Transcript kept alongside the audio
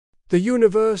The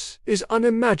universe is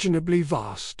unimaginably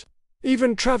vast.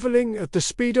 Even traveling at the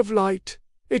speed of light,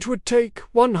 it would take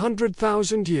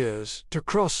 100,000 years to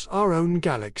cross our own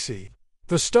galaxy.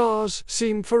 The stars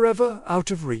seem forever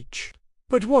out of reach.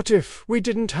 But what if we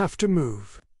didn't have to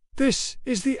move? This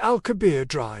is the Alcubierre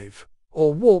drive,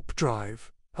 or warp drive,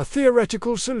 a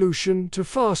theoretical solution to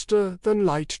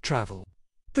faster-than-light travel.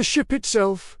 The ship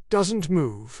itself doesn't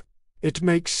move. It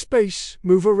makes space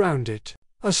move around it.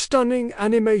 A stunning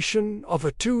animation of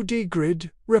a 2D grid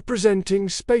representing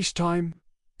spacetime.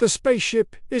 The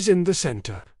spaceship is in the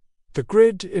center. The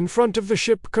grid in front of the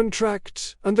ship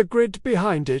contracts and the grid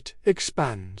behind it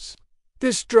expands.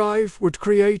 This drive would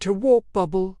create a warp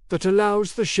bubble that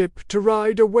allows the ship to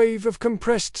ride a wave of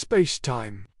compressed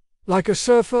spacetime. Like a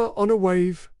surfer on a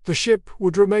wave, the ship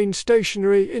would remain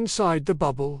stationary inside the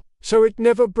bubble, so it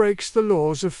never breaks the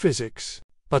laws of physics.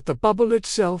 But the bubble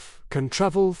itself can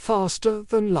travel faster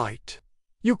than light.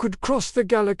 You could cross the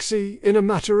galaxy in a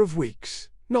matter of weeks,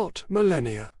 not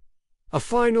millennia. A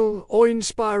final,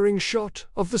 awe-inspiring shot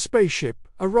of the spaceship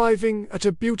arriving at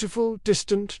a beautiful,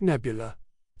 distant nebula.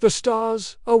 The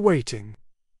stars are waiting.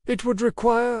 It would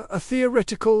require a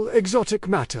theoretical exotic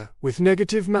matter with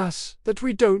negative mass that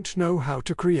we don't know how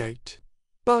to create.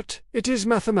 But it is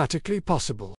mathematically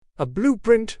possible. A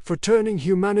blueprint for turning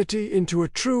humanity into a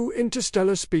true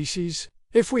interstellar species.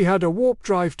 If we had a warp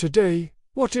drive today,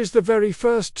 what is the very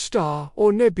first star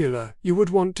or nebula you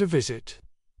would want to visit?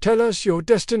 Tell us your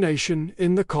destination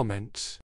in the comments.